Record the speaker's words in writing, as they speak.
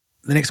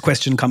The next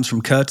question comes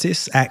from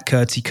Curtis at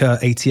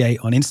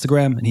CurtyCur88 on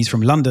Instagram, and he's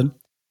from London.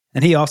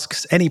 And he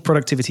asks, any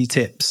productivity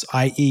tips,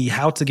 i.e.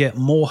 how to get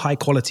more high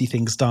quality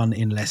things done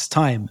in less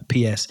time?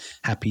 PS,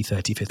 happy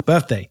 35th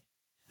birthday.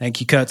 Thank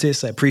you,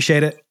 Curtis. I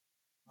appreciate it.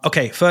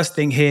 Okay, first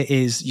thing here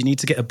is you need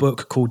to get a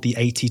book called The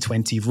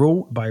 80-20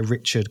 Rule by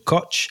Richard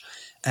Koch.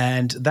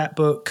 And that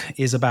book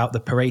is about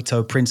the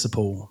Pareto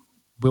principle.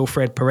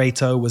 Wilfred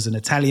Pareto was an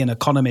Italian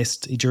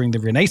economist during the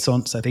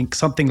Renaissance, I think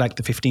something like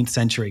the 15th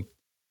century.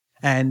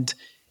 And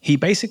he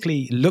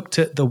basically looked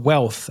at the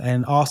wealth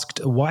and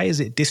asked, why is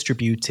it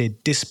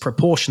distributed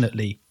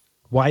disproportionately?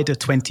 Why do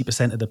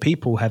 20% of the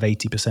people have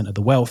 80% of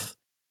the wealth?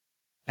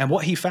 And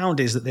what he found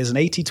is that there's an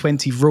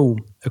 80-20 rule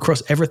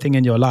across everything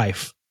in your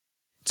life.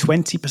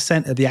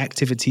 20% of the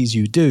activities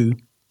you do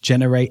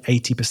generate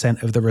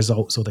 80% of the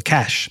results or the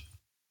cash.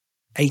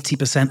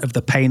 80% of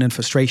the pain and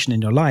frustration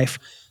in your life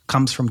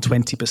comes from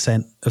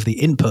 20% of the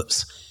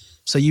inputs.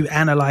 So you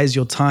analyze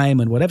your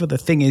time and whatever the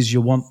thing is you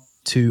want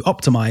to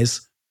optimize,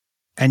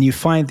 and you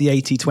find the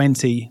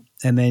 80-20,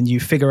 and then you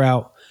figure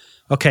out,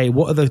 okay,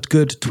 what are the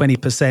good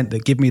 20%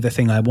 that give me the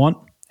thing I want?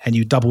 And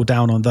you double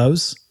down on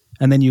those.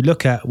 And then you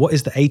look at what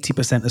is the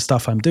 80% of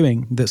stuff I'm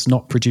doing that's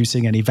not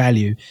producing any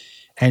value,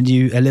 and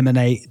you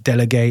eliminate,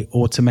 delegate,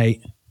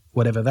 automate,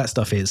 whatever that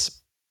stuff is.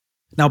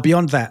 Now,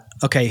 beyond that,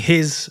 okay,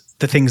 here's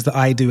the things that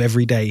I do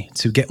every day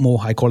to get more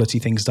high quality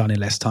things done in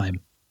less time.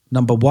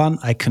 Number one,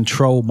 I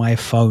control my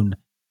phone.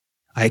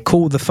 I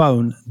call the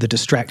phone the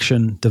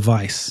distraction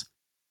device.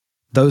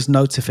 Those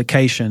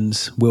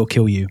notifications will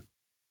kill you.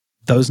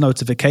 Those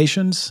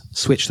notifications,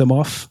 switch them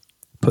off,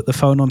 put the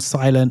phone on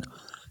silent,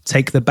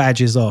 take the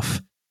badges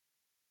off.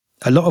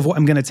 A lot of what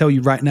I'm going to tell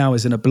you right now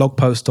is in a blog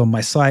post on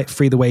my site,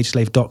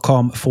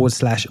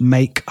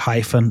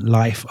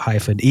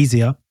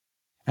 freethewageslave.com/make-life-easier.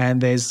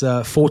 And there's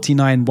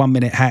 49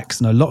 one-minute hacks,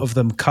 and a lot of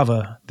them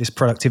cover this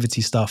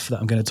productivity stuff that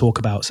I'm going to talk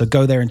about. So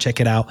go there and check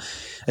it out.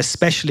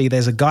 Especially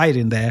there's a guide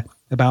in there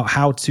about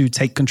how to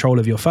take control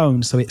of your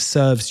phone so it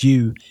serves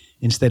you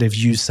instead of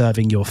you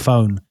serving your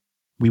phone.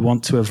 We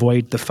want to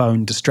avoid the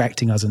phone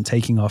distracting us and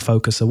taking our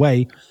focus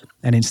away,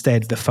 and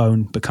instead the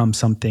phone becomes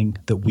something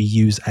that we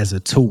use as a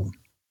tool.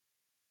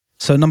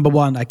 So number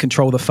one, I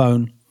control the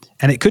phone.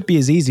 And it could be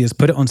as easy as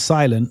put it on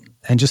silent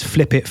and just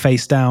flip it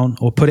face down,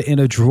 or put it in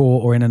a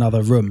drawer or in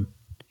another room.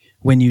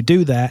 When you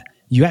do that,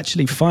 you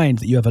actually find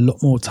that you have a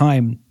lot more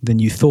time than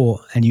you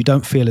thought, and you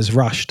don't feel as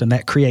rushed, and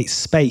that creates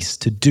space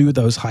to do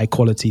those high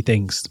quality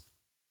things.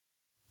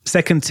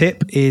 Second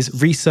tip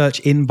is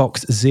research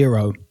inbox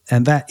zero,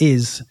 and that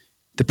is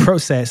the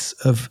process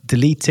of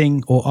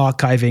deleting or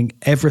archiving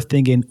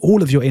everything in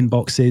all of your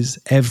inboxes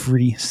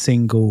every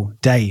single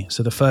day.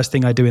 So the first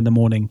thing I do in the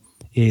morning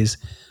is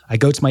I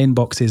go to my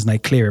inboxes and I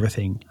clear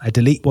everything. I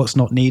delete what's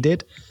not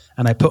needed,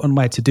 and I put on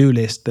my to-do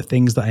list the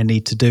things that I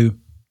need to do.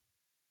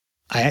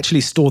 I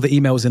actually store the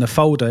emails in a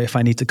folder if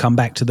I need to come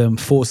back to them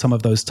for some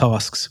of those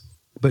tasks.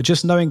 But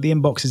just knowing the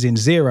inbox is in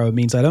zero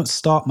means I don't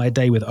start my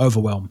day with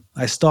overwhelm.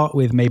 I start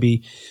with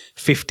maybe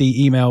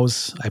 50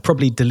 emails. I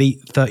probably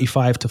delete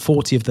 35 to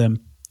 40 of them.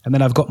 And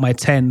then I've got my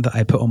 10 that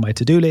I put on my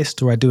to-do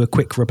list, or I do a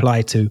quick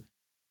reply to.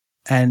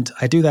 And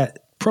I do that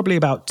probably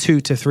about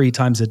 2 to 3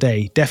 times a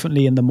day,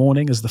 definitely in the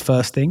morning as the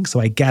first thing. So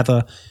I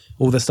gather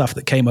all the stuff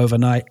that came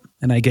overnight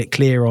and I get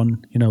clear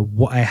on,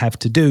 what I have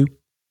to do.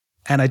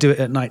 And I do it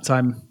at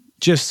nighttime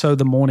just so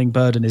the morning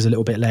burden is a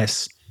little bit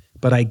less.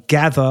 But I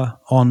gather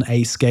on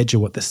a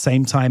schedule at the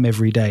same time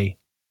every day.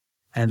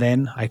 And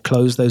then I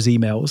close those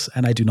emails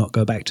and I do not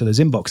go back to those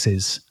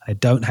inboxes. I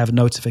don't have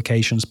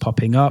notifications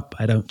popping up.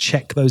 I don't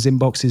check those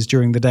inboxes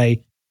during the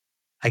day.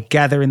 I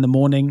gather in the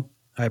morning,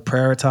 I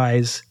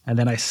prioritize, and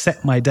then I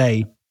set my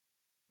day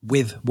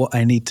with what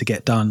I need to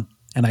get done.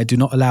 And I do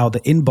not allow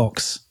the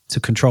inbox to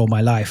control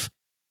my life.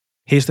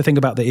 Here's the thing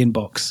about the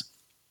inbox.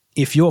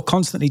 If you're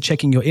constantly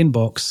checking your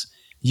inbox,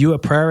 you are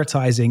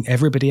prioritizing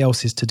everybody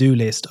else's to-do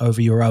list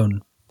over your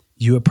own.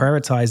 You are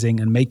prioritizing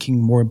and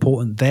making more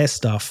important their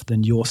stuff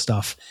than your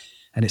stuff.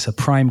 And it's a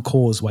prime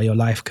cause why your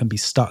life can be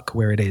stuck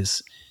where it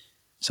is.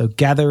 So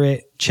gather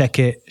it, check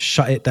it,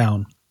 shut it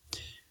down.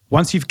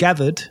 Once you've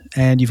gathered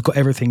and you've got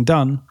everything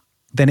done,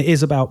 then it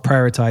is about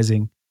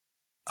prioritizing.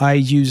 I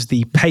use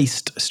the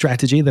PACE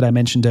strategy that I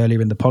mentioned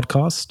earlier in the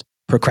podcast: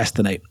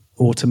 procrastinate,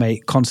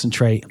 automate,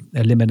 concentrate,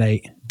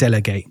 eliminate,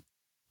 delegate.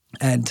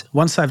 And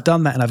once I've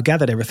done that and I've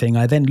gathered everything,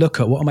 I then look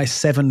at what are my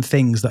 7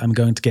 things that I'm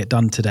going to get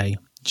done today.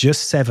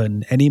 Just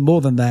 7. Any more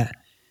than that,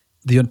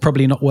 you're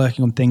probably not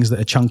working on things that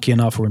are chunky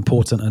enough or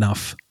important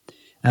enough.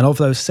 And of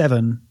those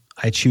 7,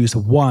 I choose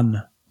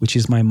 1, which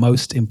is my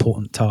most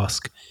important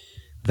task.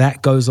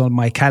 That goes on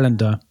my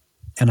calendar,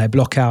 and I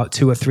block out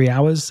 2 or 3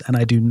 hours, and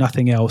I do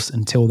nothing else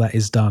until that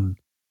is done.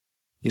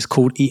 It's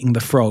called eating the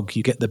frog.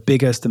 You get the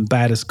biggest and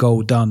baddest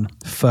goal done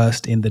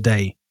first in the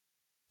day.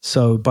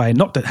 So by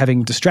not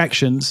having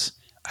distractions,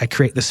 I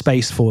create the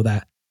space for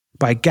that.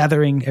 By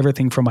gathering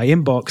everything from my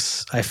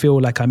inbox, I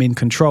feel like I'm in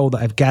control,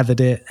 that I've gathered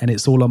it and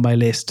it's all on my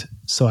list.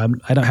 So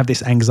I don't have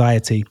this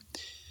anxiety.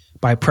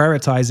 By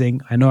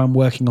prioritizing, I know I'm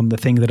working on the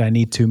thing that I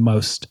need to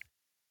most.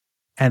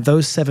 And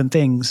those 7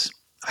 things,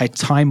 I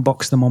time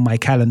box them on my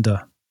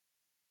calendar.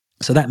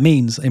 So that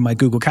means in my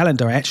Google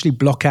Calendar, I actually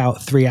block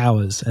out 3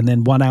 hours and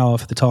then 1 hour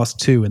for the task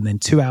 2 and then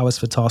 2 hours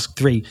for task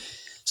 3.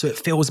 So it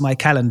fills my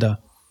calendar.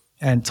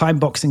 And time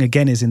boxing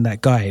again is in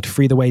that guide,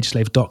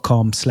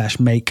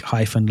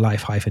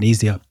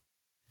 freethewageslave.com/make-life-easier.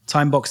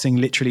 Time boxing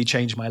literally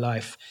changed my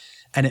life.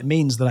 And it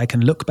means that I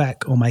can look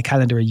back on my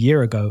calendar a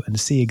year ago and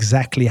see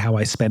exactly how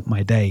I spent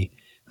my day.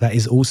 That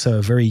is also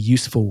a very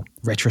useful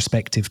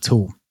retrospective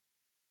tool.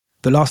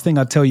 The last thing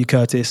I'd tell you,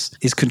 Curtis,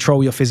 is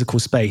control your physical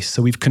space.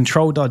 So we've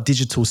controlled our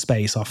digital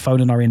space, our phone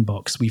and our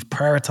inbox. We've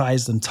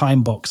prioritized and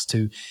time boxed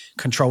to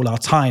control our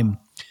time.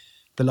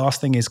 The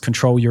last thing is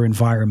control your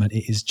environment.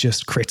 It is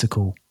just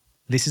critical.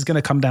 This is going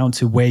to come down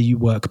to where you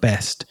work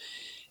best.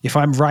 If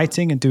I'm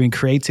writing and doing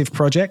creative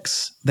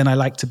projects, then I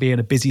like to be in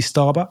a busy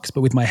Starbucks,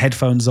 but with my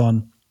headphones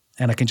on,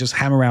 and I can just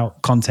hammer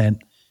out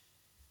content.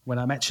 When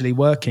I'm actually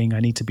working, I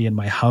need to be in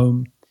my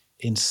home,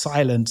 in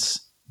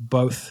silence,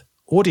 both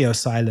audio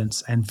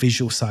silence and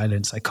visual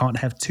silence. I can't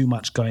have too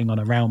much going on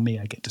around me.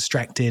 I get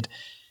distracted.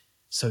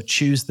 So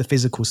choose the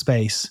physical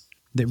space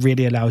that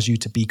really allows you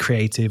to be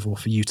creative or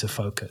for you to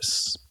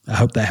focus. I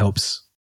hope that helps.